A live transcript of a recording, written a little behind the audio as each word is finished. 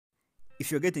If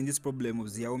you're getting this problem of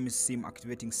Xiaomi Sim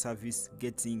activating service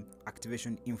getting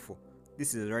activation info,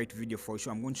 this is the right video for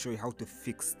you. I'm going to show you how to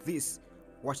fix this.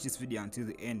 Watch this video until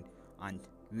the end and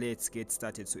let's get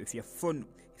started. So if you're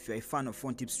a fan of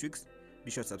phone tips tricks, be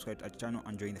sure to subscribe to our channel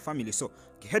and join the family. So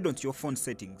head on to your phone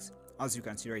settings, as you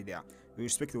can see right there.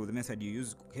 Irrespective of the method you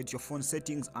use, head to your phone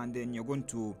settings and then you're going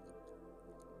to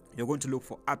look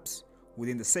for apps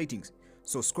within the settings.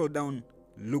 So scroll down,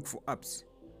 look for apps.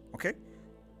 Okay,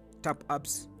 tap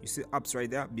apps. You see apps right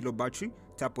there below battery.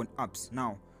 Tap on apps.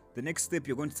 Now the next step,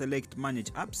 you're going to select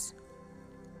manage apps.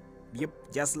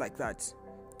 Yep, just like that.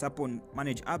 Tap on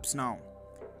manage apps. Now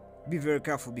be very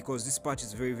careful because this part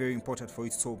is very important for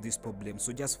you to solve this problem.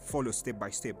 So just follow step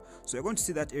by step. So you're going to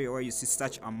see that area where you see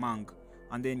search among,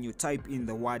 and then you type in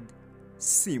the word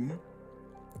sim.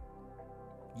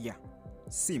 Yeah,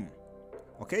 sim.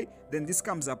 Okay, then this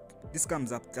comes up,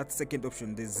 that second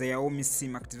option, the Xiaomi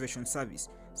Sim Activation service.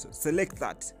 So select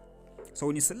that. So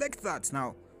when you select that,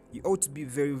 now you ought to be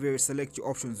very select your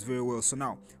options very well. So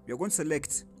now we are going to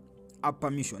select app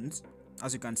permissions,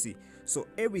 as you can see. So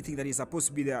everything that is supposed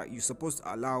to be there, you're supposed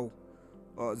to allow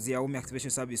Xiaomi activation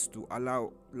service to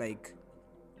allow, like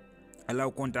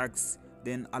allow contacts,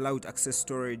 then allow it access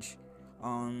storage,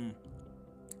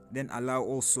 then allow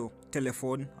also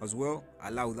telephone as well.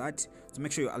 Allow that. So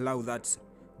make sure you allow that,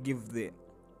 give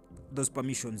those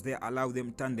permissions there, allow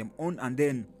them, turn them on, and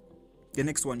then the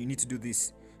next one you need to do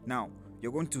this. Now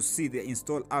you're going to see the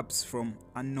install apps from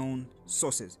unknown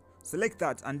sources. Select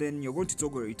that and then you're going to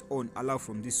toggle it on, allow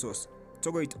from this source.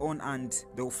 Toggle it on and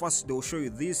they'll show you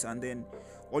this, and then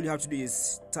all you have to do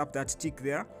is tap that tick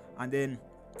there and then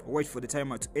wait for the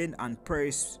timer to end and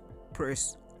press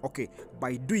OK.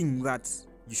 By doing that,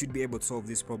 you should be able to solve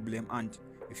this problem. And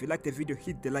if you like the video,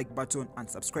 hit the like button and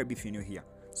subscribe if you're new here.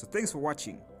 So thanks for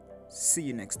watching. See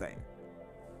you next time.